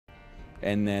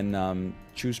And then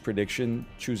choose prediction,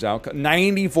 choose outcome.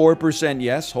 94%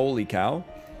 yes. Holy cow.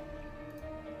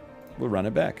 We'll run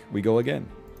it back. We go again.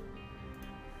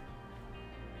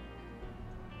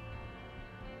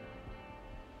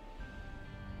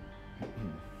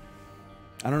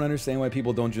 I don't understand why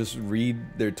people don't just read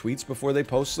their tweets before they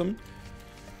post them.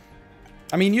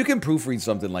 I mean, you can proofread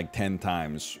something like 10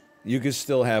 times. You could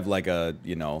still have like a,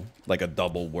 you know, like a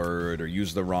double word or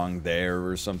use the wrong there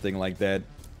or something like that.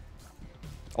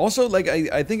 Also, like,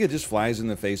 I think it just flies in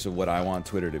the face of what I want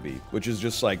Twitter to be, which is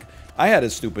just like, I had a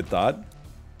stupid thought.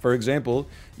 For example,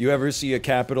 you ever see a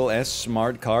capital S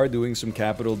smart car doing some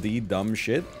capital D dumb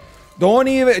shit? Don't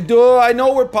even, I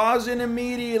know we're pausing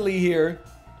immediately here.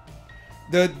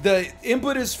 The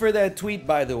impetus for that tweet,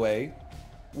 by the way,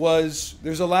 was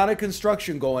there's a lot of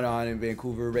construction going on in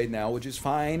Vancouver right now, which is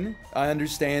fine. I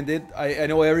understand it. I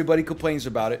know everybody complains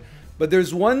about it. But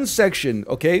there's one section,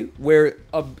 okay, where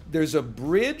there's a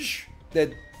bridge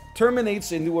that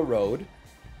terminates into a road,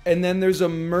 and then there's a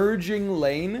merging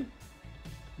lane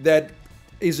that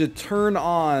is a turn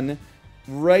on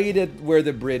right at where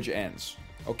the bridge ends,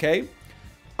 okay?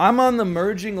 I'm on the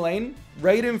merging lane.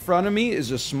 Right in front of me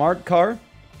is a smart car.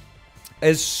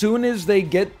 As soon as they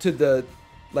get to the,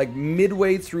 like,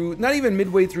 midway through, not even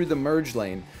midway through the merge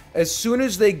lane, as soon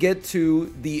as they get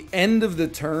to the end of the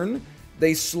turn,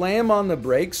 they slam on the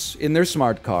brakes in their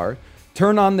smart car,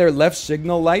 turn on their left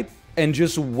signal light, and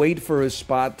just wait for a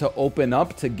spot to open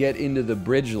up to get into the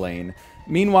bridge lane.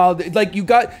 Meanwhile, like,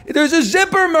 there's a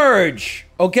zipper merge,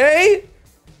 okay?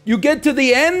 You get to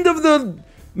the end of the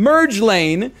merge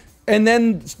lane, and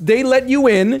then they let you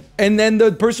in, and then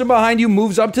the person behind you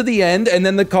moves up to the end, and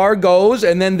then the car goes,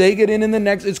 and then they get in the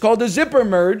next. It's called a zipper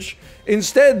merge.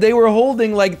 Instead, they were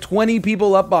holding like 20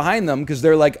 people up behind them because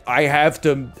they're like, I have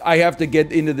to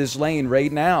get into this lane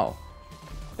right now.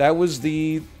 That was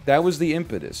the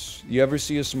impetus. You ever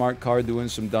see a smart car doing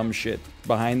some dumb shit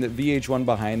behind the VH1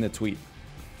 behind the tweet?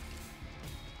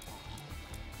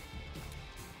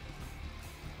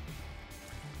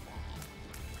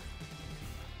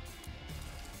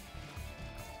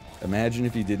 Imagine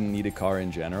if you didn't need a car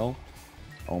in general.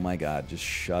 Oh my god, just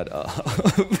shut up.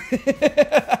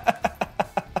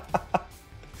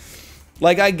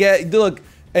 Like, I get, look,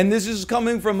 and this is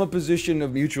coming from a position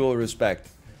of mutual respect.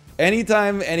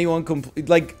 Anytime anyone,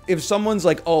 like, if someone's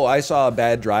like, oh, I saw a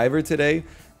bad driver today,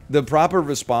 the proper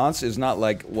response is not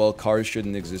like, well, cars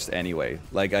shouldn't exist anyway.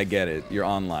 Like, I get it. You're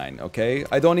online, okay?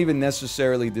 I don't even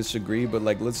necessarily disagree, but,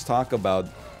 like, let's talk about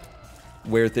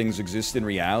where things exist in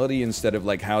reality instead of,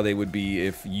 like, how they would be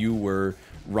if you were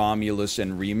Romulus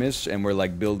and Remus and we're,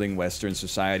 like, building Western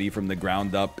society from the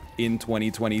ground up in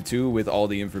 2022 with all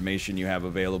the information you have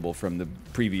available from the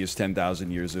previous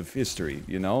 10,000 years of history,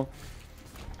 you know?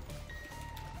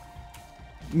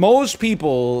 Most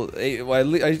people,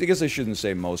 well, I guess I shouldn't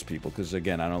say most people, because,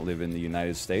 again, I don't live in the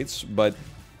United States, but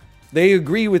they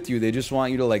agree with you. They just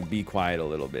want you to, like, be quiet a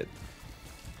little bit.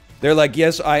 They're like,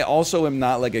 yes, I also am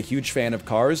not, like, a huge fan of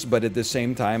cars, but at the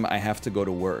same time, I have to go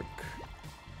to work.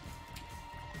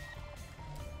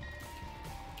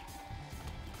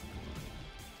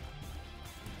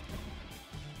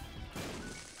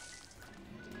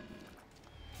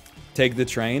 Take the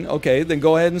train? Okay, then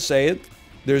go ahead and say it.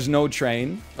 There's no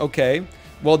train. Okay.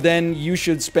 Well, then you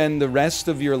should spend the rest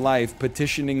of your life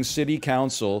petitioning city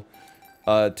council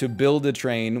to build a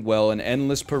train. Well, an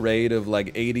endless parade of,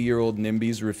 like, 80-year-old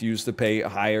NIMBYs refuse to pay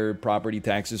higher property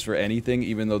taxes for anything,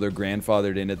 even though they're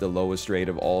grandfathered in at the lowest rate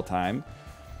of all time.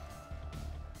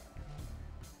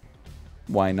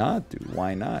 Why not, dude?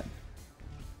 Why not?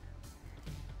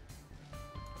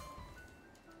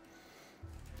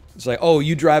 It's like, oh,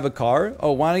 you drive a car?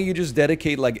 Oh, why don't you just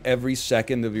dedicate, like, every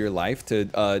second of your life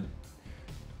to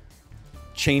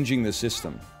changing the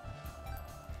system?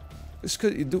 It's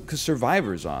because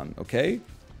Survivor's on, okay?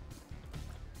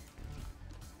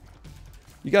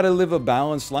 You gotta live a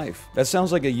balanced life. That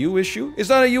sounds like a you issue? It's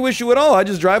not a you issue at all. I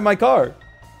just drive my car.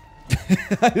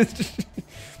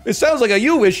 It sounds like a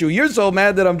you issue. You're so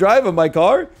mad that I'm driving my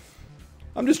car.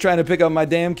 I'm just trying to pick up my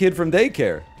damn kid from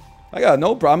daycare. I got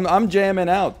no problem. I'm jamming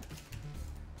out.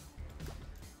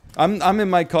 I'm in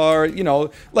my car, you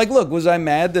know, like, look, was I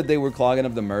mad that they were clogging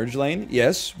up the merge lane?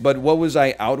 Yes, but what was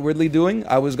I outwardly doing?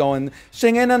 I was going,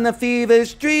 singing on the fever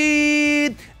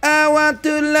street, I want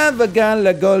to love a girl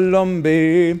like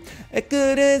Colombe. I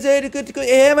couldn't say it could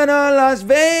heaven or Las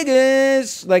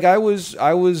Vegas. Like, I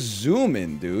was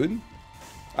zooming, dude.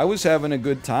 I was having a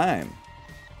good time.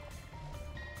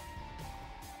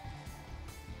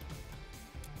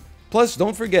 Plus,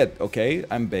 don't forget, okay,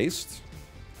 I'm based.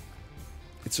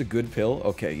 It's a good pill.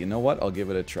 Okay, you know what? I'll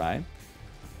give it a try.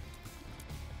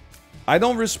 I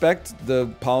don't respect the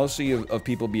policy of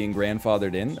people being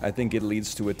grandfathered in. I think it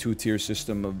leads to a two-tier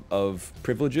system of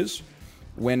privileges.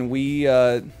 When we,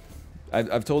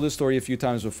 I've told this story a few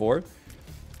times before.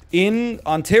 In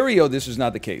Ontario, this is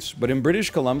not the case, but in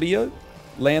British Columbia,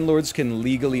 landlords can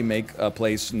legally make a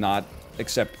place not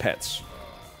accept pets.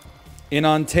 In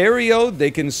Ontario,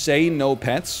 they can say no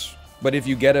pets, but if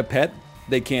you get a pet,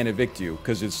 they can't evict you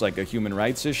because it's like a human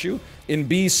rights issue. In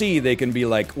BC, they can be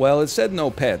like, well, it said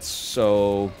no pets,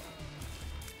 so,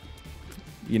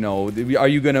 you know, are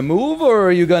you going to move or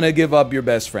are you going to give up your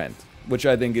best friend? Which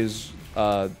I think is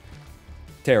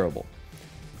terrible.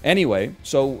 Anyway,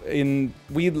 so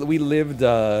we lived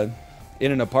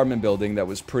in an apartment building that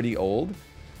was pretty old,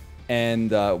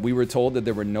 and we were told that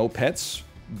there were no pets,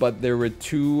 but there were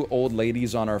 2 old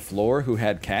ladies on our floor who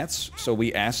had cats, so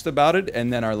we asked about it,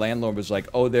 and then our landlord was like,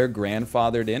 oh, they're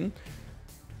grandfathered in.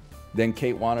 Then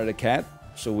Kate wanted a cat,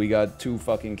 so we got 2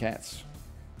 fucking cats.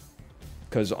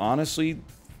 Because honestly,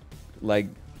 like,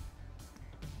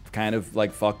 kind of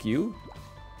like, fuck you.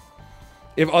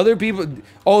 If other people...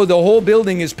 Oh, the whole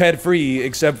building is pet-free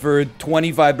except for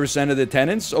 25% of the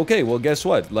tenants? Okay, well, guess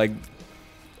what? Like,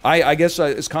 I guess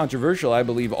it's controversial. I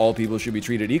believe all people should be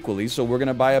treated equally, so we're going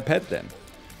to buy a pet then.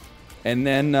 And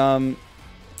then,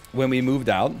 when we moved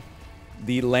out,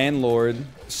 the landlord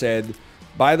said,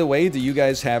 by the way, do you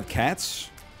guys have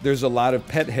cats? There's a lot of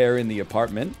pet hair in the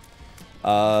apartment.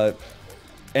 And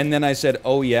then I said,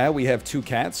 oh yeah, we have 2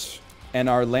 cats. And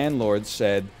our landlord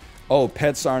said, oh,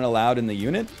 pets aren't allowed in the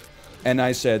unit? And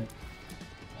I said,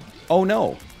 oh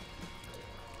no.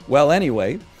 Well,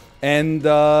 anyway, and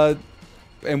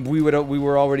we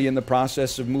were already in the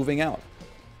process of moving out.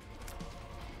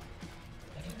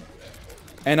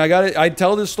 And I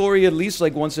tell this story at least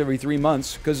like once every 3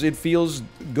 months because it feels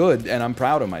good and I'm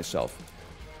proud of myself.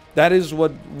 That is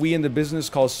what we in the business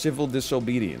call civil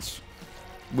disobedience.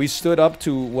 We stood up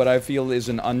to what I feel is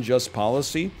an unjust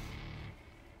policy,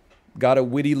 got a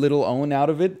witty little own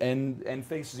out of it, and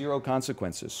faced 0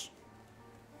 consequences.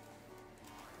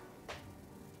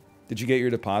 Did you get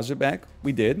your deposit back?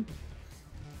 We did.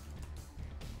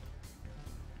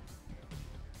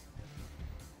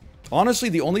 Honestly,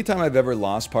 the only time I've ever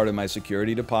lost part of my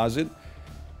security deposit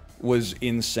was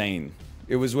insane.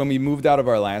 It was when we moved out of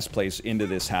our last place into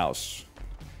this house.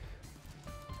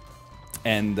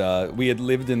 And we had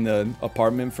lived in the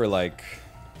apartment for like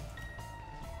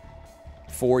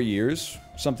 4 years,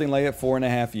 something like that,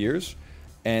 4.5 years.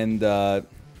 And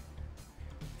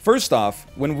first off,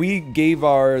 when we gave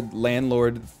our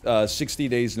landlord 60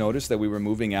 days notice that we were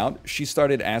moving out, she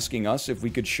started asking us if we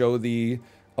could show the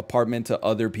apartment to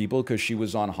other people because she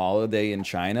was on holiday in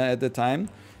China at the time.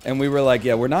 And we were like,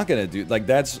 yeah, we're not going to do... Like,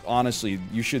 that's honestly...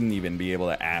 You shouldn't even be able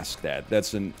to ask that.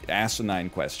 That's an asinine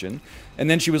question. And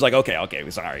then she was like, okay,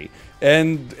 sorry.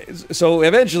 And so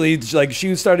eventually, like,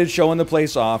 she started showing the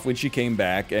place off when she came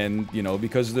back. And, you know,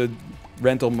 because the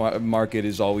rental market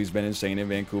has always been insane in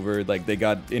Vancouver, like, they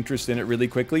got interest in it really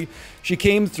quickly. She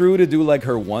came through to do, like,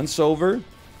 her once-over.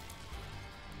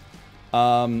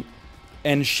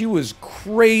 And she was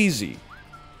crazy.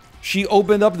 She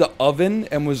opened up the oven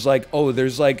and was like, oh,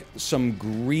 there's like some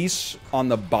grease on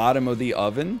the bottom of the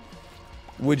oven.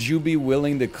 Would you be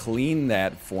willing to clean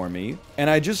that for me? And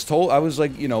I was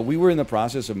like, you know, we were in the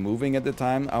process of moving at the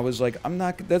time. I was like,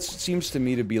 that seems to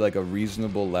me to be like a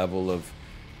reasonable level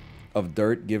of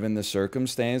dirt given the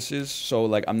circumstances. So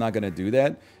like, I'm not going to do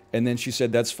that. And then she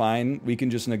said, that's fine. We can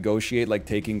just negotiate like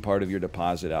taking part of your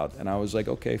deposit out. And I was like,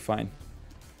 okay, fine.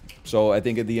 So I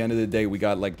think at the end of the day, we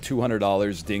got like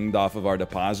 $200 dinged off of our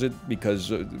deposit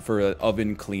because for an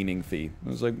oven cleaning fee. I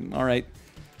was like, all right,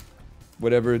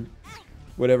 whatever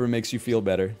makes you feel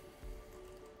better.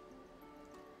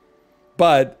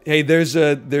 But hey, there is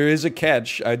a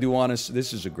catch. I do want to.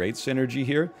 This is a great synergy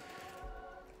here.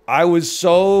 I was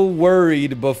so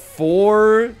worried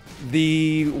before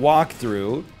the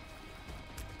walkthrough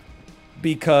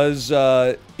because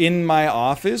in my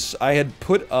office I had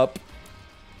put up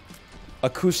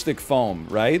acoustic foam,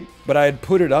 right? But I had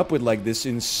put it up with like this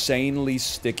insanely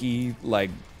sticky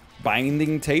like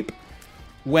binding tape.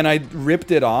 When I ripped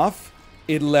it off,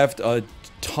 it left a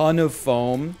ton of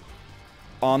foam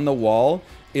on the wall.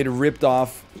 It ripped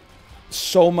off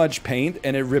so much paint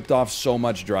and it ripped off so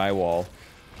much drywall.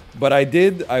 But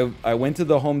I went to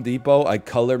the Home Depot, I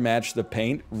color matched the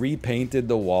paint, repainted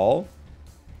the wall.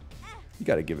 You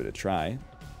gotta give it a try.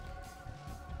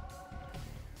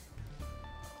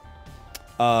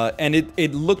 And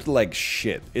it looked like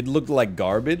shit. It looked like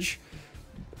garbage.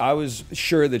 I was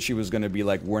sure that she was going to be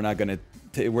like, we're not going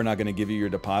to give you your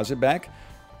deposit back.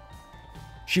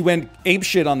 She went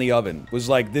apeshit on the oven. Was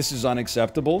like, this is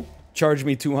unacceptable. charged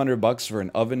me 200 bucks for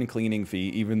an oven cleaning fee,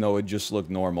 even though it just looked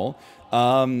normal.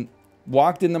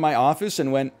 Walked into my office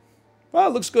and went, well,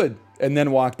 it looks good, and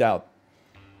then walked out.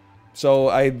 So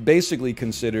I basically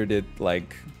considered it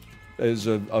like as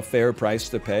a fair price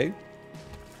to pay.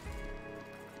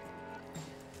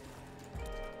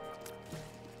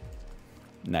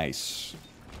 Nice.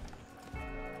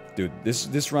 Dude,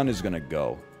 this run is gonna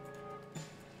go.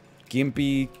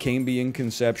 Gimpy, Cambion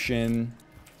Conception,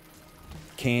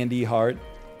 Candy Heart.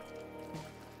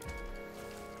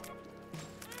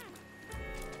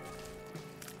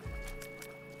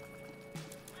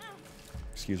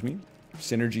 Excuse me.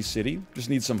 Synergy City. Just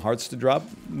need some hearts to drop.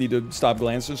 Need to stop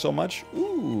glancing so much.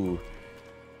 Ooh.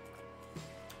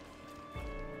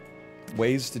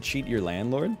 Ways to cheat your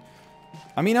landlord?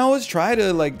 I mean, I always try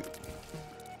to, like...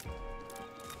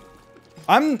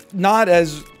 I'm not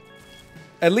as...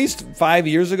 At least 5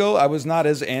 years ago, I was not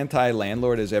as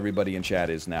anti-landlord as everybody in chat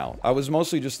is now. I was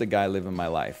mostly just a guy living my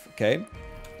life, okay?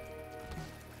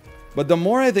 But the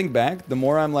more I think back, the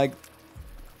more I'm like...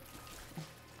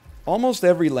 Almost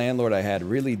every landlord I had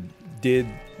really did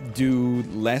do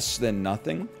less than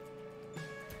nothing.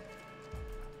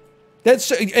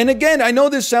 And again, I know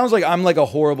this sounds like I'm like a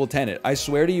horrible tenant. I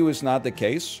swear to you it's not the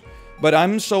case. But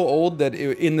I'm so old that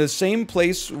in the same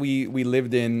place we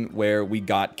lived in where we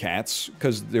got cats,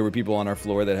 because there were people on our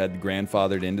floor that had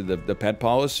grandfathered into the pet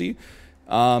policy.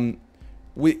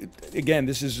 Again,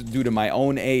 this is due to my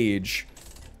own age.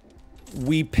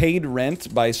 We paid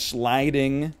rent by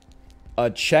sliding a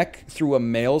check through a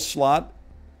mail slot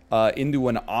into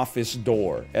an office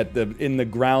door in the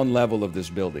ground level of this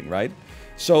building, right?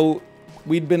 So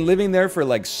we'd been living there for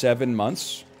like 7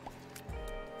 months,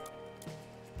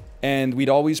 and we'd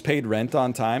always paid rent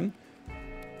on time.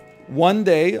 One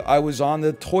day, I was on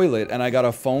the toilet, and I got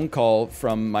a phone call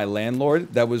from my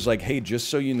landlord that was like, hey, just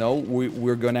so you know,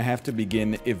 we're going to have to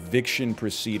begin eviction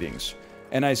proceedings.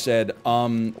 And I said,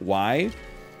 why?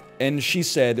 And she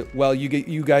said, well,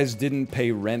 you guys didn't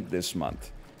pay rent this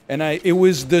month. And it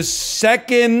was the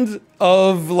 2nd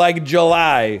of, like,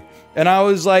 July. And I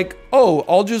was like, oh,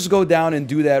 I'll just go down and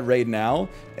do that right now.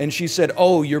 And she said,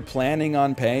 oh, you're planning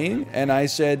on paying? And I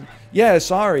said, yeah,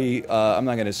 sorry. I'm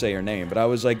not going to say her name, but I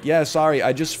was like, yeah, sorry,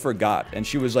 I just forgot. And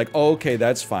she was like, oh, okay,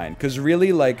 that's fine. Because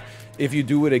really, like, if you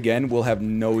do it again, we'll have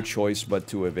no choice but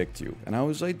to evict you. And I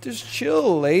was like, just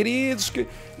chill, lady. It's good.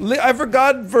 I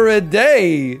forgot for a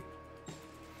day.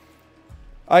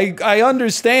 I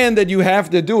understand that you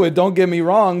have to do it, don't get me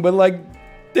wrong, but like,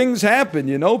 things happen,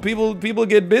 you know? People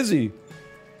get busy.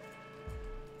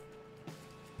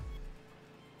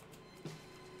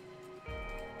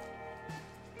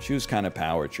 She was kind of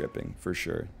power tripping, for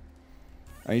sure.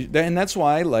 And that's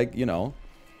why, like, you know,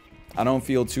 I don't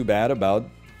feel too bad about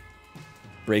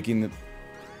breaking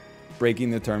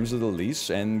the terms of the lease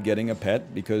and getting a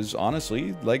pet, because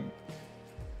honestly, like,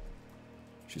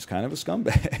 she's kind of a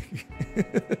scumbag.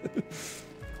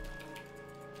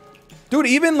 Dude,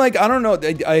 even like, I don't know,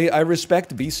 I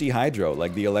respect BC Hydro,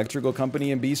 like the electrical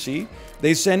company in BC.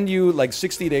 They send you like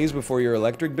 60 days before your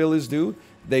electric bill is due.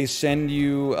 They send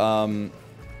you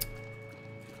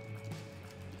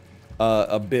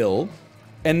a bill.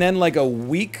 And then like a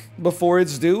week before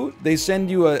it's due, they send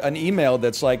you an email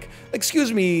that's like,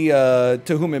 excuse me, to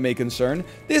whom it may concern.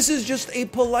 This is just a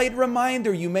polite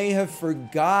reminder you may have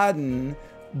forgotten,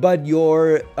 but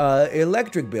your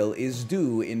electric bill is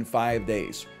due in 5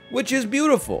 days. Which is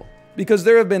beautiful, because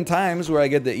there have been times where I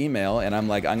get the email and I'm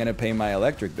like, I'm going to pay my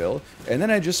electric bill, and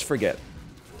then I just forget.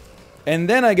 And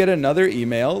then I get another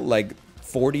email like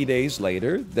 40 days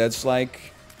later that's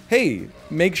like, hey,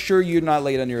 make sure you're not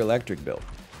late on your electric bill.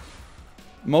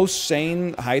 Most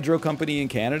sane hydro company in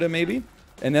Canada, maybe?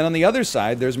 And then on the other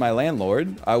side, there's my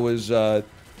landlord. I was 8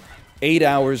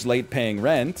 hours late paying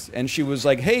rent, and she was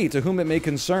like, hey, to whom it may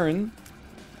concern,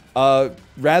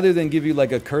 rather than give you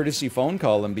like a courtesy phone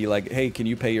call and be like, hey, can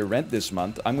you pay your rent this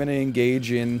month? I'm going to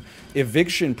engage in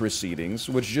eviction proceedings,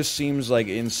 which just seems like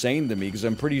insane to me, because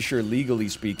I'm pretty sure legally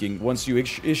speaking, once you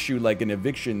issue like an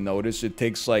eviction notice, it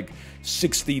takes like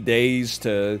 60 days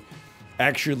to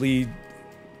actually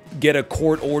get a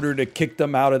court order to kick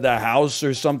them out of the house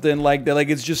or something like that. Like,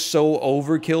 it's just so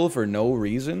overkill for no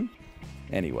reason.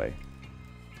 Anyway,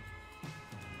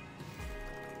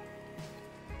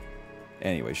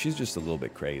 she's just a little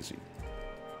bit crazy.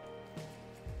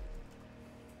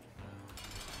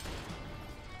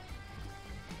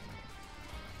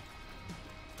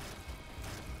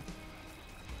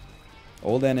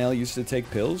 Old NL used to take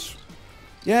pills?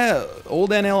 Yeah,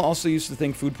 old NL also used to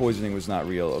think food poisoning was not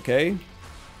real, okay?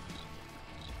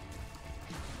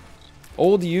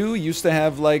 Old you used to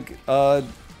have, like,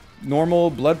 normal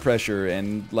blood pressure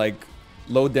and like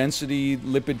low density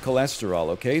lipid cholesterol,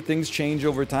 okay? Things change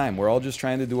over time. We're all just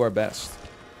trying to do our best.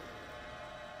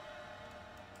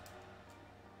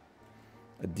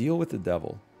 A deal with the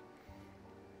devil.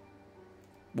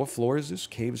 What floor is this?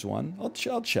 Caves 1? I'll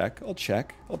check.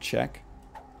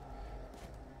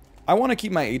 I want to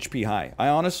keep my HP high.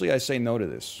 I say no to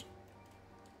this.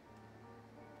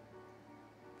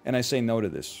 And I say no to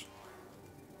this.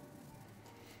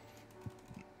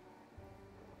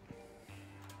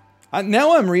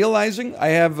 Now I'm realizing I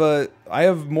have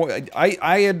more.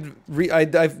 I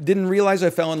didn't realize I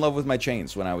fell in love with my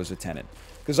chains when I was a tenant,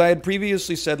 because I had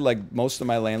previously said like most of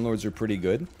my landlords are pretty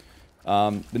good,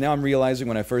 but now I'm realizing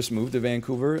when I first moved to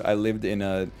Vancouver, I lived in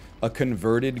a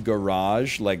converted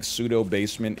garage, like pseudo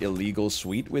basement illegal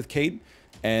suite with Kate,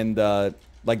 and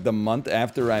like the month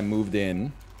after I moved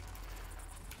in,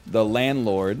 the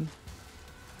landlord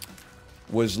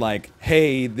was like,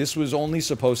 hey, this was only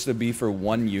supposed to be for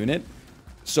 1 unit,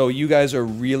 so you guys are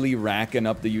really racking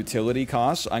up the utility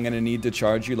costs. I'm gonna need to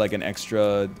charge you like an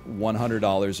extra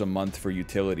 $100 a month for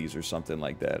utilities or something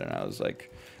like that. And I was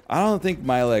like, I don't think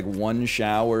my like 1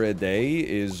 shower a day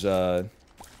is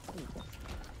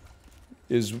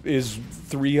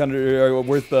 300 or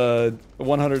worth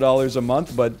 $100 a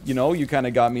month, but you know, you kind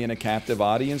of got me in a captive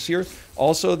audience here.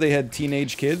 Also, they had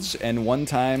teenage kids, and one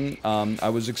time I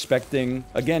was expecting,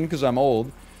 again because I'm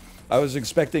old, I was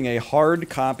expecting a hard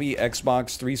copy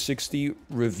Xbox 360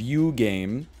 review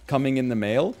game coming in the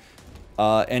mail,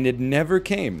 and it never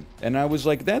came. And I was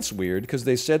like, that's weird, because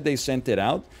they said they sent it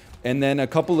out. And then a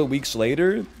couple of weeks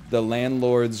later, the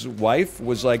landlord's wife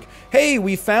was like, hey,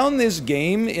 we found this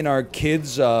game in our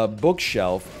kid's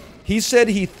bookshelf. He said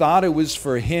he thought it was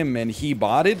for him and he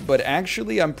bought it, but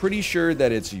actually I'm pretty sure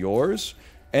that it's yours.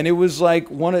 And it was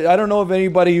like I don't know if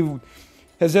anybody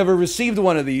has ever received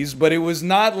one of these, but it was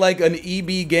not like an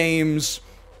EB Games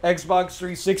Xbox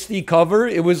 360 cover.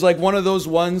 It was like one of those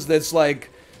ones that's like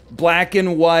black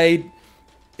and white,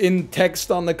 in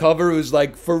text on the cover. It was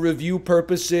like, for review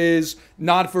purposes,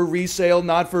 not for resale,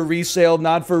 not for resale,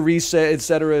 not for resale,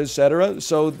 etc., etc.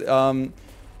 So,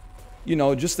 you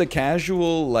know, just the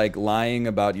casual, like, lying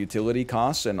about utility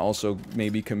costs and also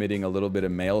maybe committing a little bit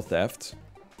of mail theft.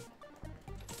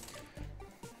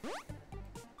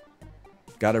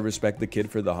 Gotta respect the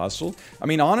kid for the hustle. I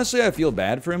mean, honestly, I feel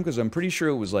bad for him because I'm pretty sure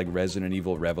it was like Resident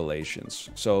Evil Revelations.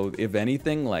 So, if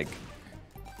anything, like,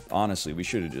 honestly, we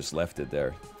should have just left it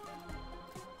there.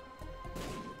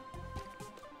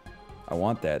 I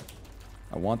want that.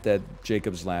 I want that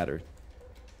Jacob's Ladder.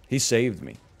 He saved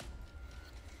me.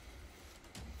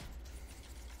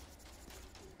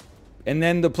 And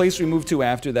then the place we moved to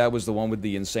after that was the one with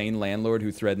the insane landlord who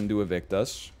threatened to evict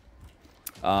us.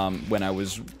 When I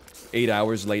was 8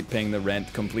 hours late paying the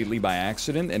rent completely by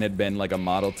accident and had been like a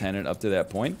model tenant up to that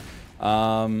point.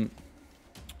 And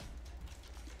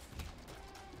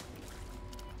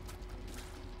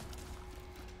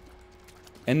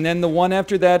then the one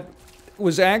after that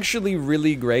was actually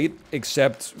really great,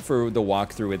 except for the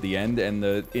walkthrough at the end and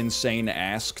the insane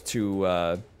ask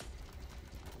to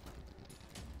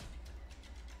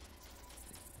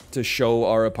show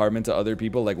our apartment to other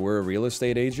people like we're a real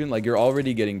estate agent. Like, you're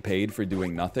already getting paid for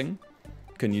doing nothing.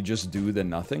 Can you just do the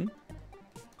nothing?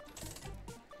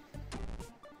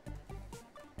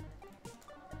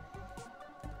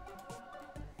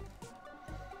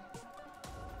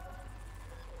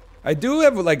 I do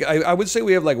have, like, I would say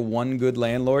we have, like, one good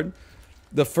landlord.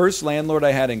 The first landlord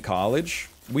I had in college,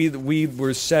 we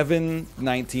were 7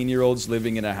 19-year-olds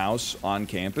living in a house on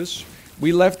campus.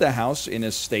 We left the house in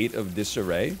a state of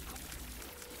disarray.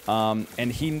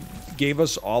 And he gave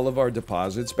us all of our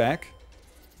deposits back.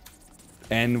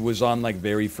 And was on, like,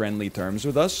 very friendly terms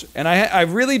with us. And I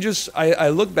really just, I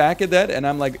look back at that and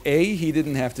I'm like, A, he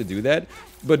didn't have to do that.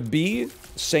 But B,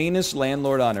 sanest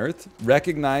landlord on earth,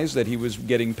 recognized that he was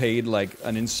getting paid like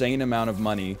an insane amount of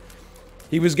money.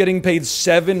 He was getting paid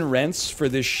 7 rents for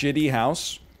this shitty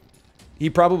house. He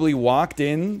probably walked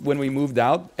in when we moved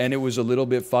out and it was a little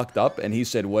bit fucked up and he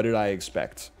said, what did I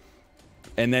expect?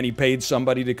 And then he paid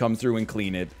somebody to come through and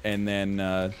clean it and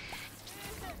then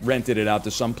rented it out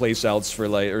to someplace else for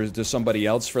like, or to somebody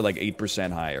else for like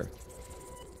 8% higher.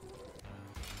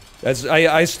 That's,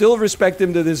 I still respect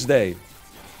him to this day.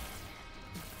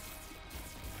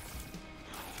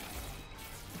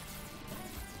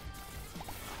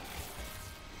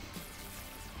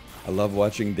 I love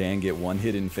watching Dan get one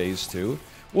hit in phase 2.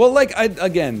 Well, like,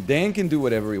 again, Dan can do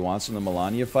whatever he wants in the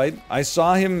Melania fight. I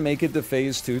saw him make it to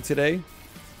phase 2 today.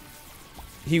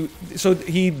 So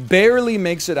he barely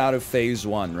makes it out of phase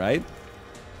 1, right?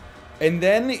 And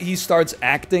then he starts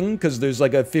acting, because there's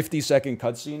like a 50-second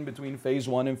cutscene between phase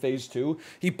 1 and phase 2.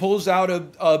 He pulls out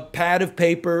a pad of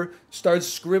paper, starts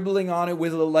scribbling on it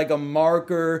with like a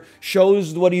marker,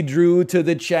 shows what he drew to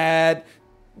the chat,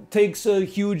 takes a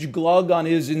huge glug on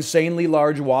his insanely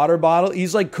large water bottle.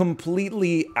 He's like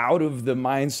completely out of the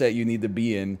mindset you need to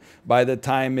be in by the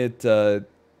time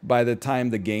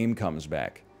the game comes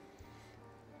back.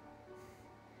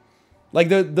 Like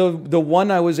the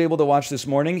one I was able to watch this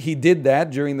morning, he did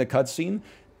that during the cutscene,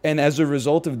 and as a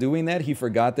result of doing that, he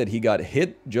forgot that he got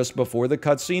hit just before the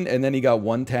cutscene, and then he got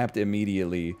one-tapped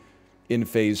immediately in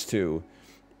phase 2.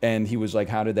 And he was like,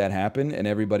 how did that happen? And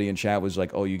everybody in chat was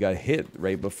like, oh, you got hit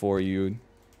right before you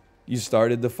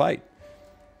started the fight.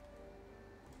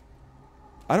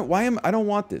 I don't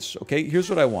want this, okay? Here's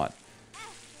what I want.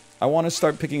 I want to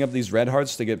start picking up these red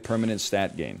hearts to get permanent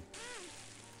stat gain.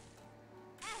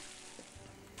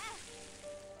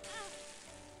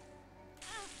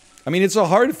 I mean, it's a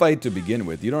hard fight to begin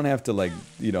with. You don't have to, like,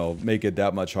 you know, make it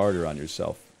that much harder on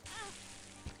yourself.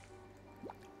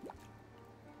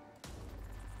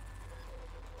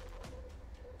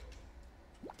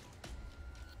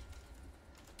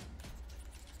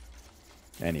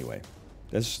 Anyway,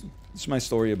 that's my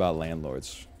story about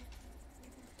Landlords.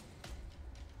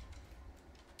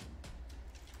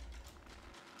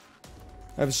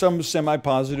 I have some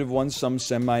semi-positive ones, some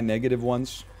semi-negative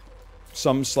ones.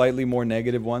 Some slightly more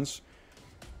negative ones.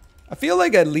 I feel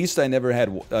like at least I never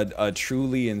had a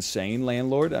truly insane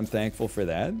landlord. I'm thankful for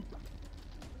that.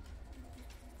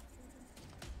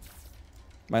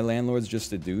 My landlord's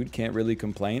just a dude, can't really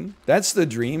complain. That's the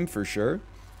dream for sure.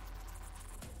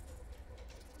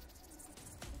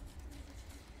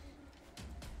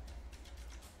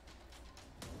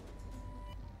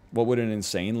 What would an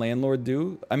insane landlord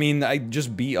do? I mean, I'd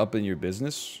just be up in your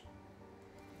business.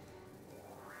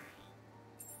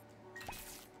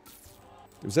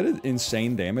 Was that an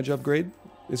insane damage upgrade?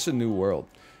 It's a new world.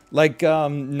 Like,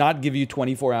 not give you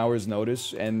 24 hours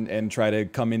notice and try to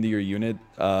come into your unit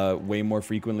way more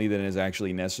frequently than is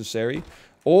actually necessary.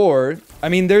 Or, I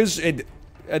mean, there's...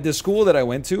 at the school that I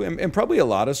went to, and probably a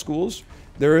lot of schools,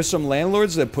 there are some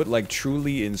landlords that put, like,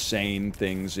 truly insane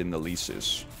things in the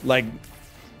leases. Like,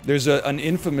 there's an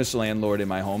infamous landlord in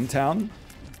my hometown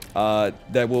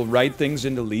that will write things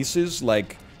into leases,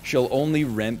 like, she'll only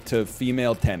rent to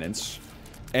female tenants.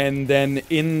 And then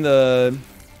in the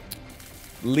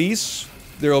lease,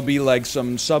 there will be like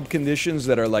some sub-conditions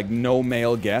that are like no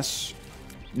male guests,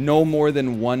 no more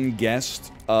than one guest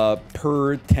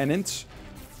per tenant,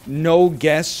 no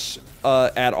guests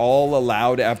at all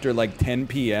allowed after like 10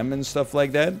 p.m. and stuff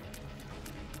like that.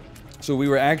 So we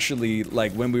were actually,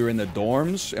 like, when we were in the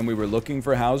dorms and we were looking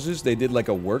for houses, they did like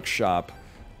a workshop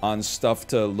on stuff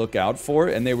to look out for,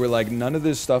 and they were like, none of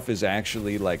this stuff is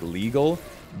actually like legal.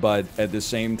 But at the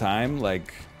same time,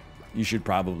 like, you should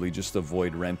probably just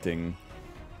avoid renting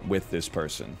with this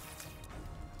person.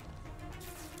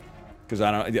 Because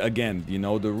I don't, again, you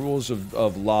know, the rules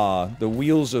of law, the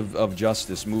wheels of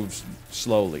justice move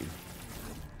slowly.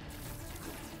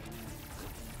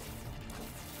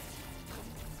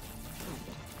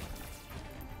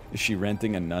 Is she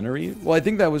renting a nunnery? Well, I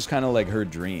think that was kind of like her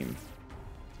dream.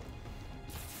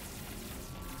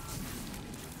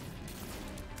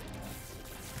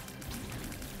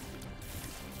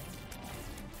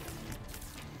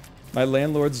 My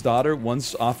landlord's daughter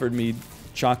once offered me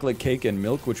chocolate cake and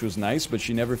milk, which was nice, but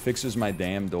she never fixes my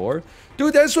damn door.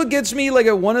 Dude, that's what gets me. Like,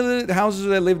 at one of the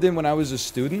houses I lived in when I was a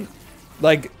student,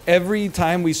 like, every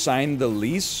time we signed the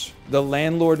lease, the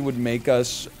landlord would make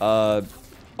us a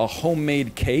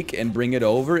homemade cake and bring it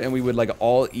over, and we would, like,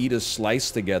 all eat a slice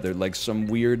together, like some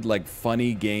weird, like,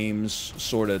 funny games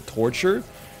sort of torture.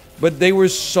 But they were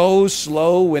so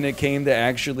slow when it came to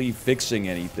actually fixing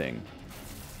anything.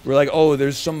 We're like, oh,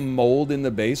 there's some mold in the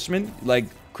basement? Like,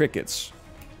 crickets.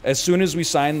 As soon as we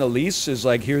sign the lease, is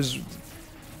like,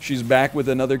 she's back with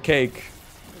another cake.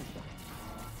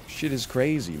 Shit is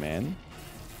crazy, man.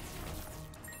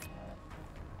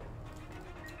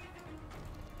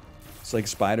 It's like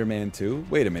Spider-Man 2.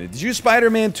 Wait a minute, did you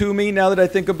Spider-Man 2 me, now that I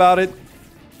think about it?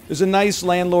 There's a nice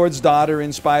landlord's daughter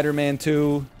in Spider-Man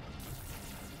 2.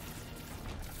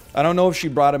 I don't know if she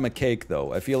brought him a cake,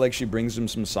 though. I feel like she brings him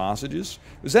some sausages.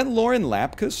 Was that Lauren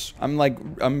Lapkus?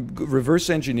 I'm reverse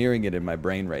engineering it in my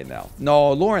brain right now.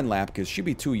 No, Lauren Lapkus, she'd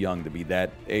be too young to be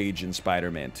that age in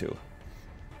Spider-Man 2.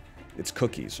 It's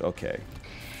cookies, okay.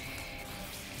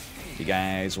 You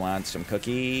guys want some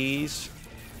cookies?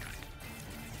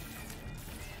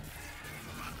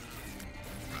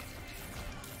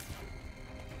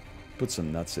 Put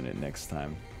some nuts in it next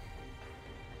time.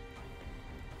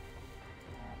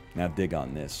 Now dig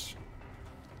on this.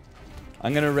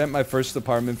 I'm gonna rent my first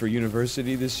apartment for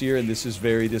university this year, and this is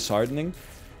very disheartening.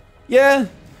 Yeah.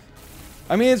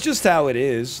 I mean, it's just how it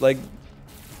is. Like,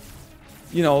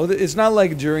 you know, it's not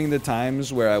like during the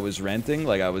times where I was renting,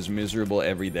 like I was miserable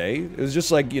every day. It was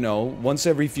just like, you know, once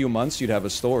every few months you'd have a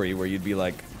story where you'd be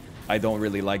like, I don't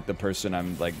really like the person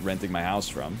I'm, like, renting my house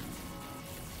from.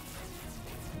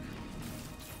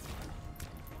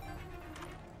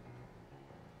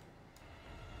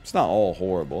 It's not all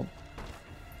horrible.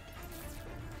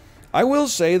 I will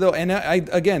say, though, and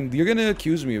again, you're going to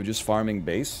accuse me of just farming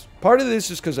base. Part of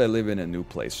this is because I live in a new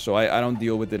place, so I don't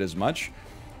deal with it as much.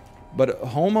 But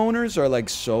homeowners are, like,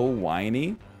 so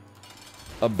whiny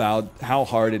about how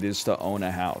hard it is to own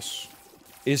a house.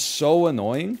 It's so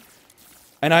annoying.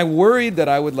 And I worried that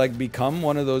I would, like, become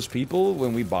one of those people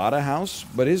when we bought a house,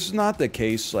 but it's not the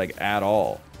case, like, at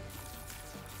all.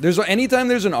 Anytime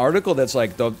there's an article that's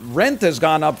like, the rent has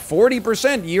gone up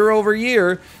 40% year over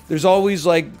year, there's always,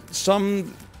 like,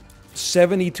 some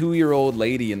 72-year-old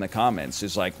lady in the comments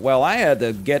is like, well, I had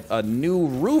to get a new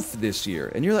roof this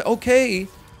year. And you're like, okay.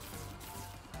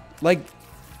 Like,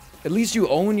 at least you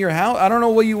own your house. I don't know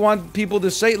what you want people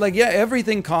to say. Like, yeah,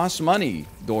 everything costs money,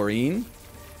 Doreen.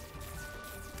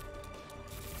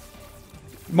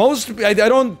 I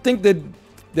don't think that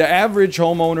the average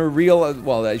homeowner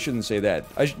well, I shouldn't say that.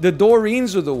 The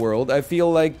Doreens of the world, I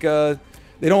feel like they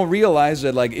don't realize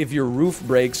that, like, if your roof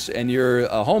breaks and you're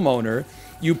a homeowner,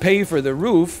 you pay for the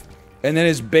roof, and then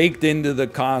it's baked into the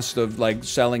cost of, like,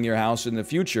 selling your house in the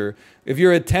future. If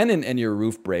you're a tenant and your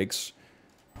roof breaks,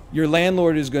 your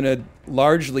landlord is going to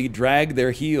largely drag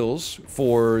their heels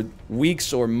for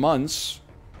weeks or months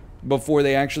before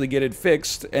they actually get it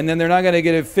fixed. And then they're not going to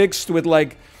get it fixed with,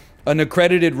 like, an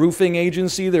accredited roofing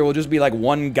agency. There will just be, like,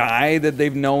 one guy that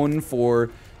they've known for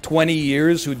 20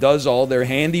 years who does all their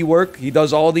handiwork. He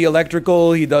does all the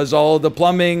electrical, he does all the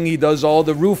plumbing, he does all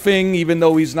the roofing, even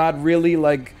though he's not really,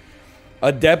 like,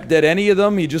 adept at any of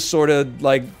them. He just sort of,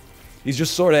 like, he's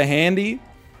just sort of handy.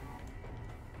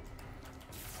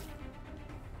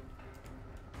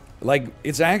 Like,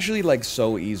 it's actually, like,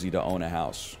 so easy to own a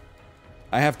house.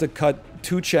 I have to cut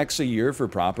 2 checks a year for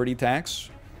property tax.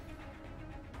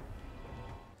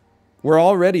 We're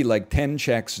already, like, 10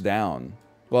 checks down.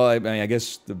 Well, I mean, I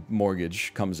guess the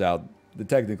mortgage comes out.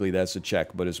 Technically, that's a check,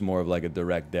 but it's more of, like, a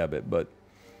direct debit. But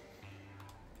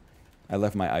I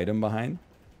left my item behind.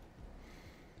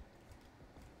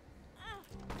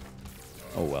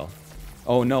 Oh, well.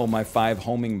 Oh, no, my 5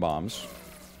 homing bombs.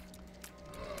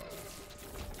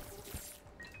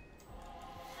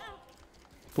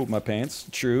 Poop my pants.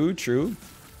 True, true.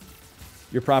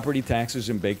 Your property tax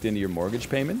isn't baked into your mortgage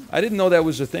payment? I didn't know that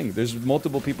was a thing. There's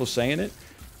multiple people saying it.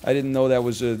 I didn't know that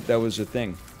was a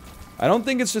thing. I don't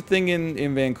think it's a thing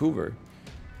in Vancouver.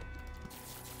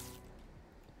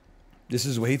 This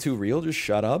is way too real. Just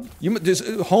shut up. This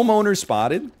homeowner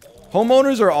spotted.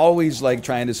 Homeowners are always, like,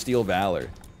 trying to steal valor.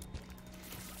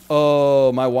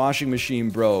 Oh, my washing machine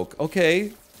broke.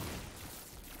 Okay.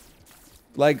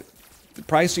 Like, the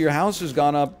price of your house has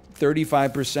gone up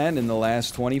 35% in the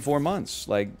last 24 months.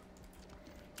 Like,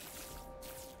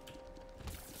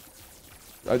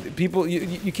 people,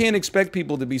 you can't expect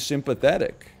people to be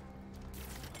sympathetic.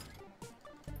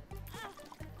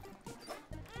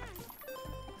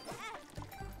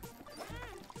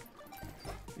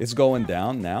 It's going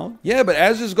down now? Yeah, but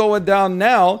as it's going down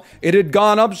now, it had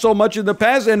gone up so much in the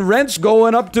past, and rent's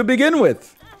going up to begin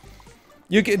with.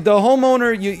 The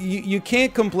homeowner, you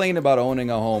can't complain about owning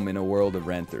a home in a world of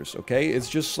renters, okay? It's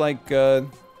just like,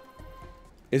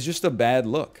 it's just a bad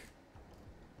look.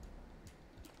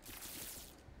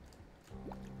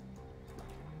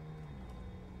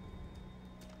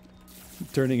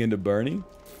 Turning into Bernie.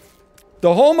 The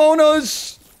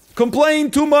homeowners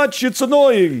complain too much, it's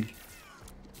annoying.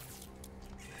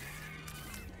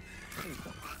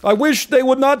 I wish they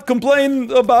would not complain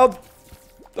about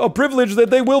a privilege that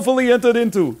they willfully entered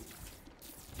into.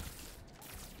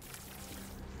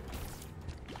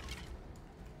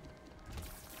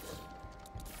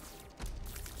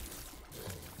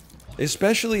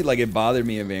 Especially, like, it bothered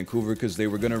me in Vancouver because they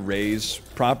were going to raise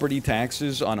property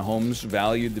taxes on homes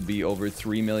valued to be over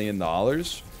 $3 million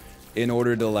in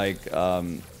order to, like,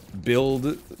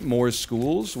 build more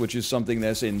schools, which is something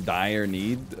that's in dire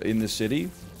need in the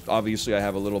city. Obviously, I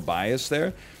have a little bias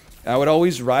there. I would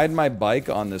always ride my bike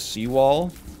on the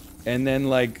seawall, and then,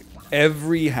 like,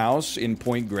 every house in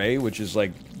Point Grey, which is,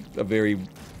 like, a very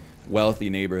wealthy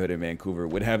neighborhood in Vancouver,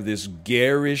 would have this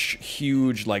garish,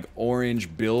 huge, like,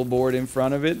 orange billboard in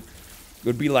front of it. It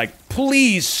would be like,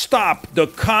 please stop the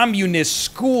communist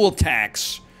school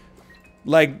tax.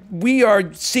 Like, we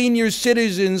are senior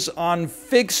citizens on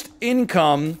fixed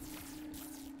income,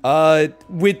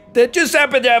 that just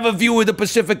happen to have a view of the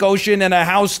Pacific Ocean and a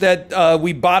house that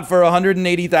we bought for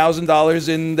 $180,000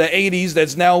 in the 80s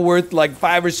that's now worth like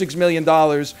 $5 or $6 million.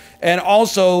 And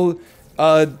also,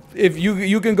 if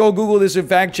you can go Google this and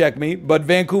fact check me, but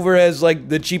Vancouver has like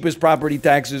the cheapest property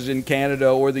taxes in Canada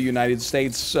or the United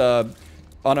States on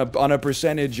a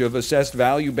percentage of assessed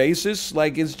value basis.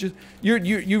 Like, it's just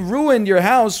you ruined your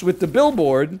house with the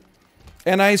billboard,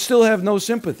 and I still have no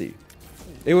sympathy.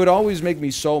 It would always make me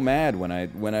so mad when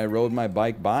I rode my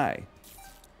bike by.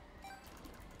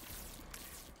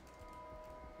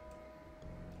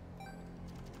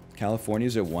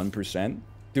 California's at 1%.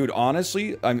 Dude,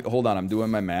 honestly, hold on, I'm doing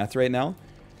my math right now.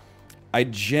 I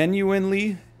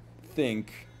genuinely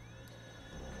think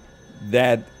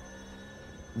that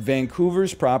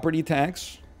Vancouver's property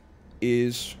tax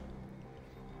is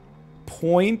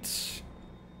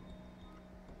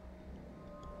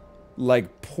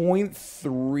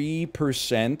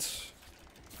 0.3%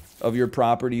 of your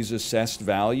property's assessed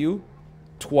value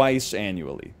twice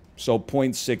annually. So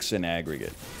 0.6 in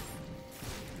aggregate.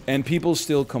 And people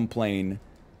still complain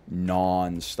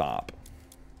non-stop.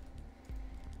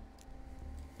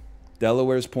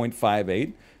 Delaware's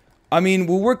 0.58. I mean,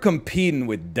 well, we're competing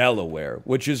with Delaware,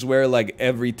 which is where like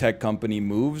every tech company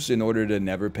moves in order to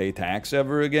never pay tax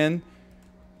ever again.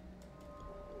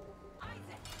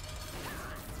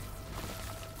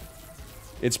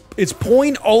 It's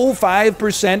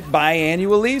 0.05%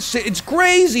 biannually. It's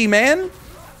crazy, man.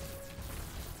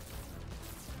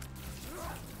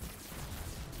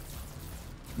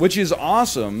 Which is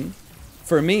awesome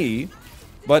for me,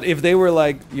 but if they were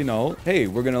like, you know, hey,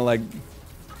 we're gonna like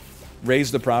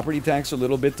raise the property tax a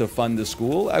little bit to fund the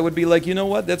school, I would be like, you know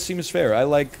what, that seems fair. I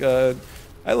like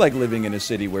living in a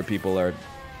city where people are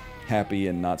happy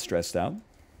and not stressed out.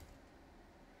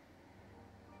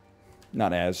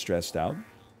 Not as stressed out.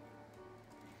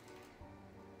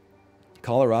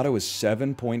 Colorado is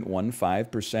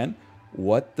 7.15%.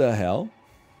 What the hell?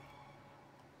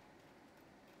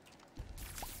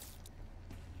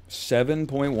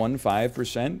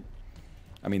 7.15%?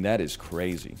 I mean, that is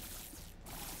crazy.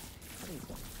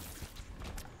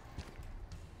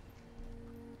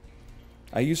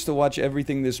 I used to watch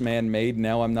everything this man made.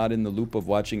 Now I'm not in the loop of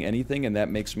watching anything, and that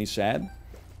makes me sad.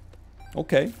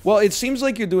 Okay. Well, it seems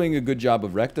like you're doing a good job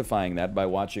of rectifying that by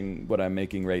watching what I'm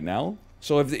making right now.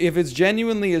 So if it's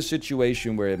genuinely a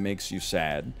situation where it makes you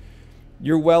sad,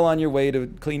 you're well on your way to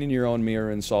cleaning your own mirror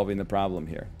and solving the problem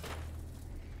here.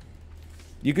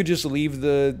 You could just leave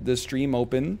the stream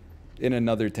open in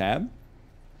another tab.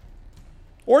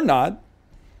 Or not.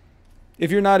 If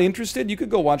you're not interested, you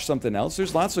could go watch something else.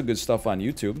 There's lots of good stuff on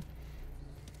YouTube.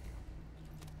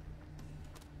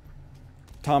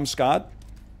 Tom Scott.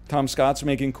 Tom Scott's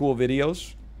making cool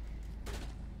videos.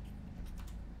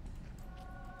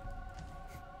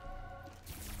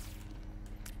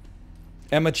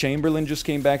 Emma Chamberlain just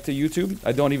came back to YouTube.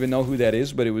 I don't even know who that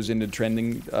is, but it was in the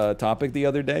trending topic the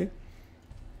other day.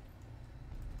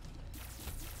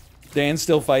 Dan's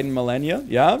still fighting Millennia.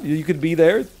 Yeah, you could be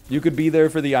there. You could be there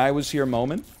for the I was here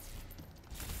moment.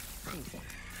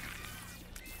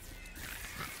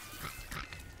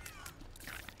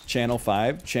 Channel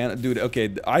 5. Dude,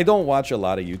 okay, I don't watch a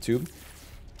lot of YouTube.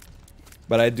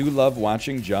 But I do love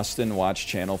watching Justin watch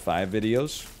Channel 5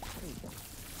 videos.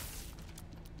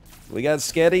 We got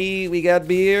Sketty, we got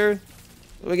beer.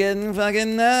 We're getting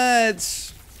fucking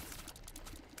nuts.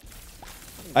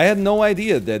 I had no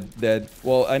idea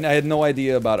well, I had no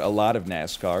idea about a lot of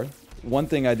NASCAR. One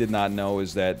thing I did not know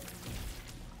is that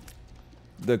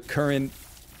the current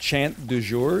chant du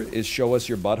jour is show us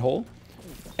your butthole.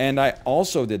 And I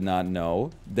also did not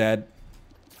know that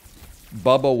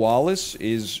Bubba Wallace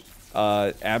is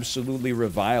absolutely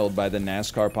reviled by the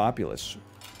NASCAR populace.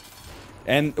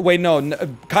 And, wait, no,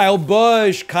 Kyle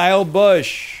Busch, Kyle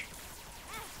Busch.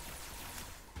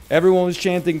 Everyone was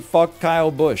chanting, fuck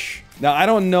Kyle Busch. Now, I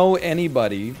don't know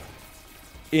anybody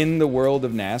in the world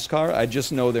of NASCAR. I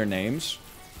just know their names.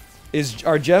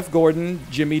 Are Jeff Gordon,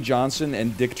 Jimmy Johnson,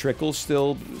 and Dick Trickle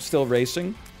still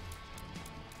racing?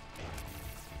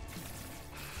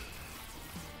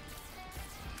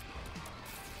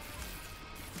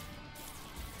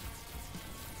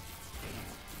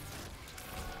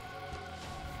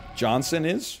 Johnson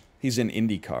is? He's in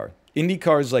IndyCar.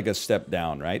 IndyCar is like a step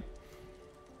down, right?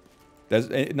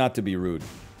 That's not to be rude,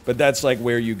 but that's like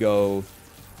where you go.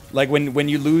 Like when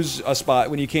you lose a spot,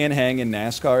 when you can't hang in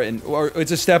NASCAR, or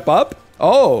it's a step up?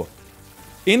 Oh,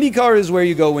 IndyCar is where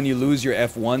you go when you lose your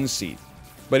F1 seat.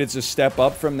 But it's a step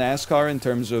up from NASCAR in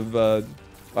terms of, I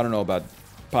don't know about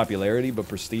popularity, but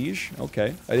prestige?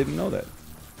 Okay, I didn't know that.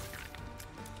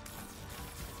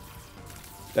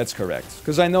 That's correct.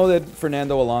 Because I know that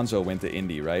Fernando Alonso went to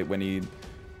Indy, right? When he,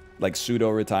 like,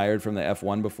 pseudo-retired from the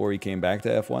F1 before he came back to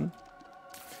F1.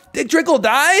 Dick Trickle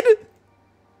died?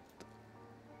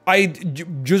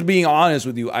 Just being honest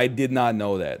with you, I did not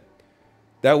know that.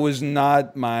 That was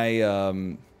not my,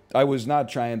 I was not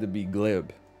trying to be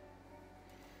glib.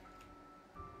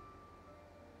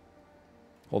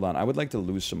 Hold on, I would like to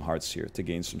lose some hearts here to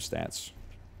gain some stats.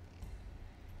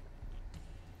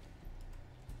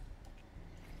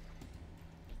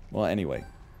 Well, anyway.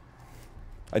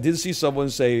 I did see someone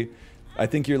say, I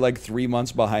think you're like 3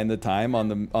 months behind the time on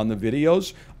the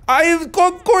videos. Of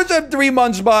course I'm 3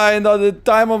 months behind on the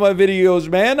time on my videos,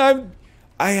 man.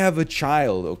 I have a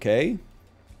child, okay?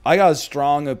 I got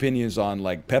strong opinions on,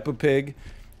 like, Peppa Pig.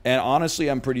 And honestly,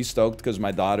 I'm pretty stoked because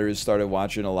my daughter has started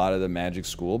watching a lot of the Magic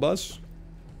School Bus.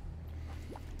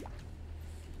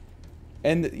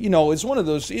 And, you know, it's one of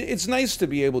those... It's nice to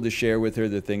be able to share with her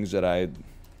the things that I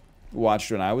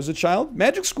watched when I was a child.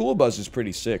 Magic School Bus is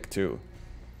pretty sick, too.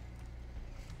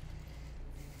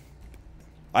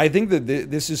 I think that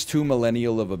this is too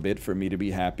millennial of a bit for me to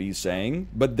be happy saying,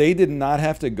 but they did not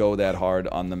have to go that hard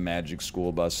on the Magic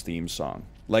School Bus theme song.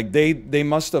 Like, they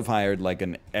must have hired, like,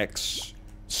 an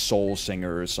ex-soul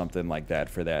singer or something like that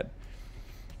for that.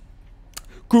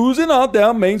 Cruising on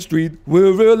down Main Street,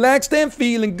 we're relaxed and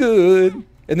feeling good.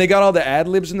 And they got all the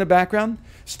ad-libs in the background.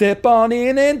 Step on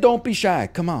in and don't be shy,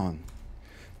 come on.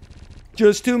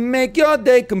 Just to make your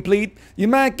day complete, you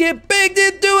might get baked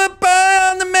into a pie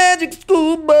on the Magic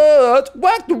School Bus.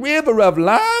 Walk the river of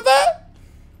lava.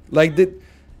 Like,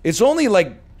 it's only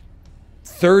like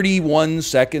 31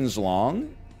 seconds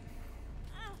long.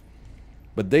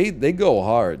 But they go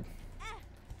hard.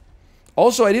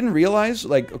 Also, I didn't realize,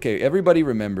 like, okay, everybody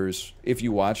remembers, if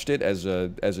you watched it as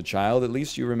a child, at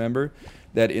least you remember,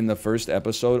 that in the first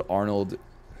episode, Arnold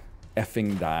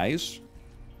effing dies.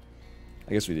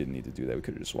 I guess we didn't need to do that. We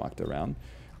could have just walked around.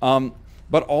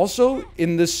 But also,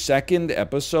 in the second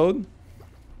episode,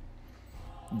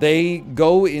 they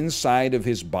go inside of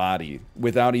his body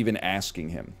without even asking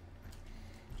him.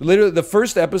 Literally, the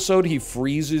first episode, he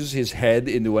freezes his head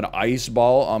into an ice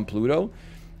ball on Pluto.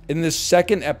 In the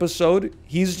second episode,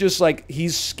 he's just like,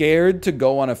 he's scared to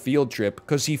go on a field trip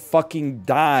because he fucking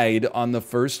died on the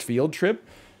first field trip.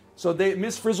 So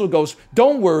Miss Frizzle goes,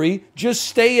 don't worry, just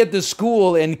stay at the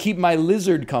school and keep my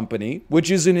lizard company,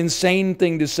 which is an insane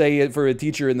thing to say for a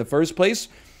teacher in the first place.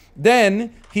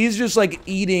 Then he's just like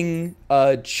eating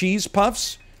cheese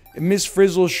puffs. Miss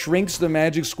Frizzle shrinks the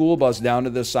Magic School Bus down to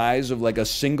the size of like a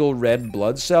single red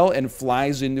blood cell and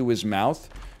flies into his mouth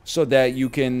so that you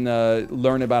can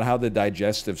learn about how the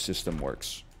digestive system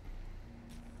works.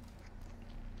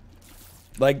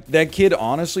 Like, that kid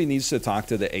honestly needs to talk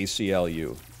to the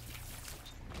ACLU.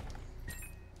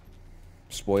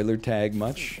 Spoiler tag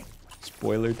much?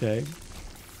 Spoiler tag?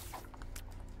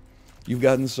 You've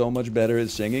gotten so much better at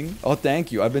singing. Oh,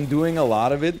 thank you. I've been doing a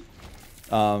lot of it,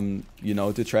 you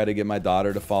know, to try to get my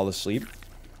daughter to fall asleep.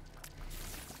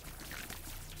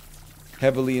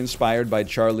 Heavily inspired by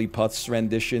Charlie Puth's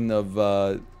rendition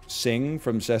of Sing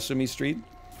from Sesame Street.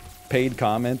 Paid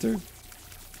commenter.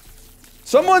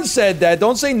 Someone said that.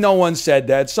 Don't say no one said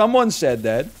that. Someone said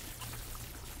that.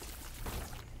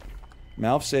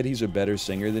 Malf said he's a better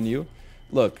singer than you.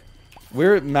 Look,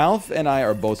 Malf and I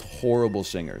are both horrible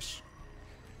singers.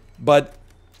 But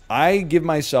I give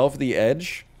myself the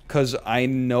edge because I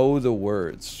know the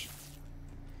words.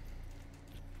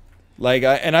 Like,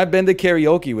 and I've been to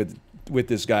karaoke with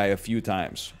this guy a few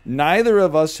times. Neither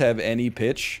of us have any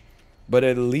pitch, but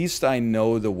at least I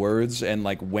know the words and,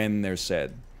 like, when they're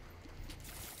said.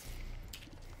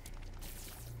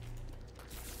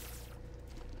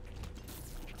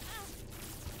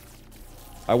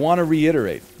 I want to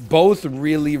reiterate, both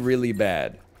really, really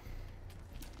bad.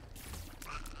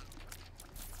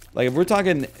 Like, if we're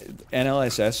talking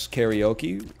NLSS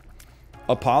karaoke,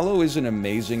 Apollo is an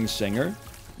amazing singer.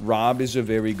 Rob is a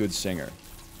very good singer.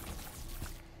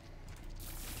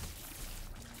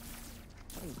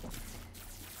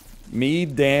 Me,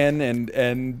 Dan,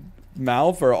 and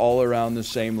Malf are all around the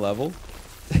same level,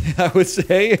 I would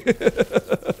say.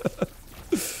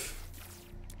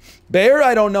 Bear,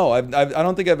 I don't know. I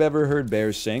don't think I've ever heard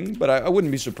Bear sing, but I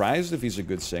wouldn't be surprised if he's a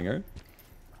good singer.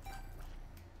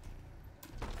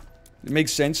 It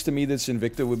makes sense to me that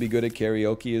Sinvicta would be good at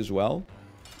karaoke as well.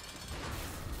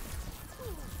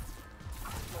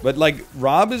 But, like,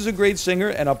 Rob is a great singer,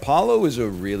 and Apollo is a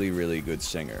really, really good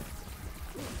singer.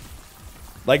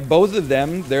 Like, both of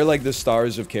them, they're like the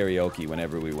stars of karaoke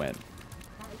whenever we went.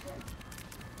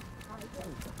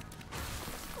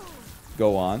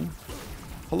 go on.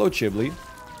 Hello, Chibli.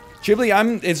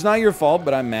 Chibli, it's not your fault,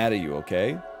 but I'm mad at you,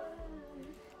 okay?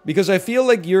 Because I feel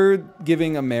like you're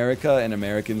giving America and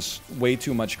Americans way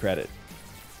too much credit.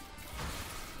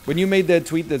 When you made that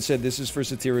tweet that said this is for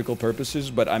satirical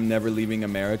purposes, but I'm never leaving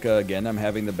America again, I'm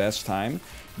having the best time.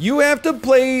 You have to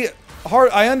play hard.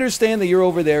 I understand that you're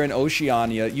over there in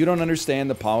Oceania. You don't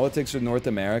understand the politics of North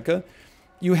America.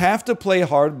 You have to play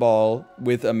hardball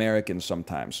with Americans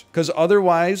sometimes. Because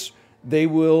otherwise, they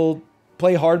will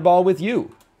play hardball with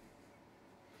you.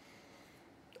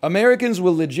 Americans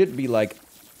will legit be like,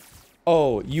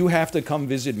 oh, you have to come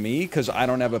visit me because I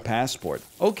don't have a passport.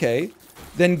 Okay,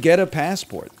 then get a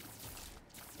passport.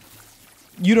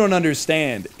 You don't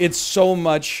understand. It's so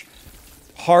much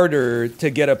harder to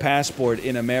get a passport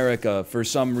in America for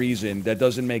some reason that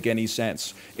doesn't make any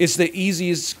sense. It's the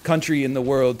easiest country in the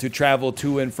world to travel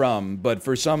to and from, but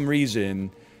for some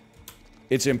reason,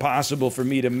 it's impossible for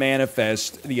me to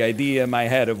manifest the idea in my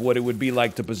head of what it would be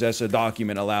like to possess a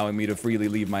document allowing me to freely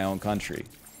leave my own country.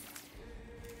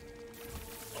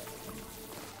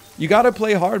 You gotta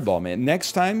play hardball, man.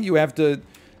 Next time, you have to,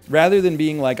 rather than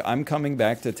being like, I'm coming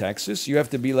back to Texas, you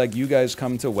have to be like, you guys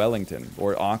come to Wellington,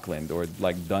 or Auckland, or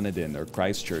like Dunedin, or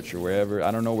Christchurch, or wherever. I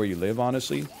don't know where you live,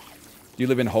 honestly. Do you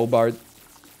live in Hobart,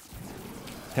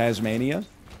 Tasmania?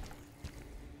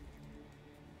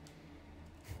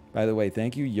 By the way,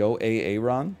 thank you, Yo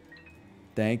Aaron.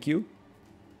 Thank you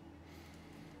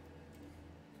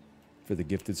for the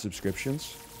gifted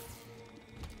subscriptions.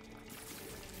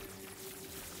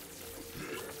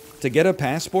 To get a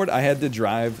passport, I had to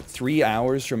drive 3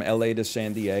 hours from LA to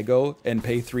San Diego and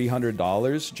pay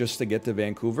 $300 just to get to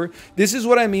Vancouver. This is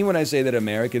what I mean when I say that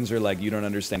Americans are like, you don't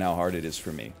understand how hard it is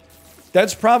for me.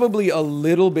 That's probably a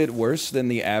little bit worse than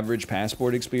the average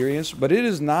passport experience, but it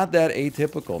is not that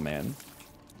atypical, man.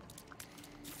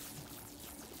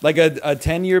 Like a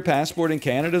 10-year passport in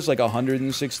Canada is like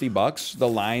 160 bucks. The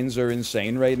lines are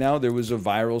insane right now. There was a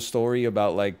viral story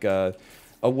about like a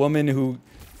woman who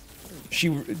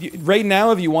right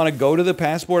now, if you want to go to the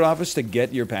passport office to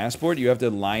get your passport, you have to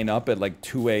line up at like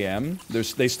 2 a.m.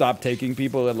 They stopped taking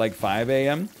people at like 5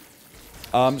 a.m.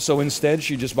 So instead,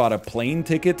 she just bought a plane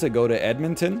ticket to go to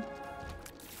Edmonton.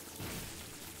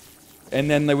 And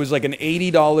then there was like an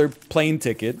 $80 plane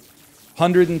ticket,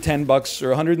 110 bucks or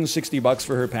 160 bucks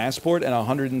for her passport, and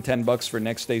 110 bucks for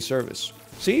next day service.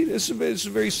 See, it's a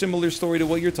very similar story to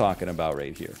what you're talking about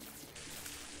right here.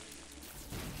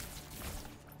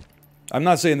 I'm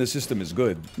not saying the system is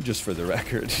good, just for the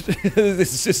record. The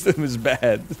system is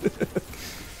bad.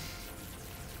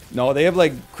 No, they have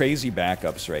like crazy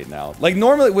backups right now. Like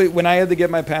normally, when I had to get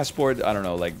my passport, I don't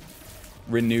know, like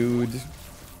renewed,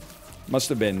 must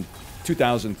have been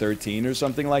 2013 or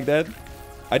something like that.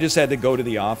 I just had to go to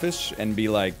the office and be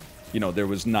like, you know, there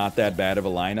was not that bad of a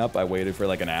lineup. I waited for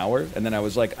like an hour, and then I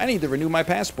was like, I need to renew my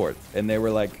passport. And they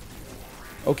were like,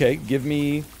 okay, give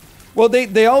me... Well,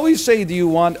 they always say, do you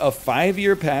want a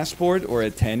 5-year passport or a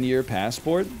 10-year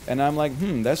passport? And I'm like,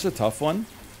 that's a tough one.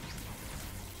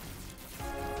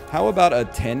 How about a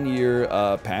 10-year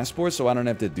passport so I don't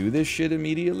have to do this shit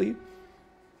immediately?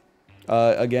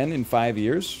 Again, in 5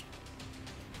 years?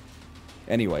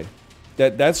 Anyway,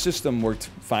 that system worked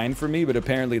fine for me, but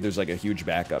apparently there's like a huge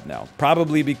backup now.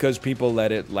 Probably because people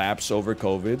let it lapse over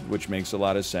COVID, which makes a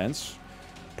lot of sense.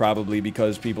 Probably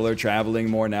because people are traveling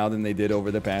more now than they did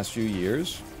over the past few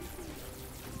years.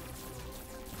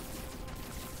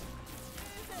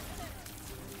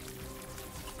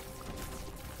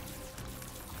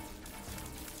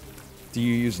 Do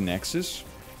you use Nexus?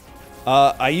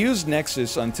 I used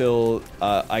Nexus until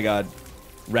I got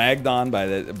ragged on by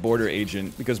the border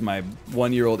agent because my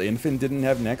 1-year-old infant didn't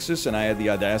have Nexus, and I had the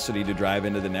audacity to drive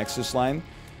into the Nexus line,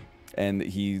 and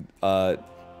he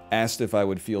asked if I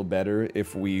would feel better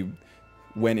if we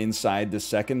went inside the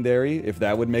secondary, if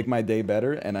that would make my day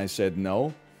better, and I said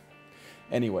no.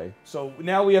 Anyway, so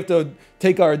now we have to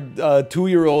take our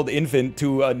 2-year-old infant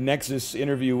to a Nexus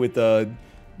interview with a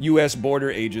U.S. border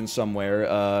agent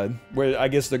somewhere, where I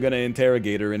guess they're going to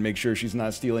interrogate her and make sure she's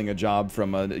not stealing a job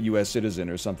from a U.S. citizen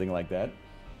or something like that.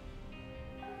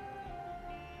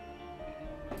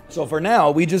 So for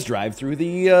now, we just drive through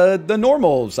the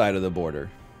normal side of the border.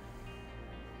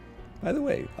 By the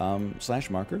way, slash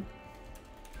marker.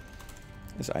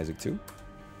 It's Isaac too.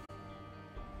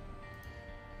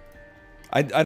 I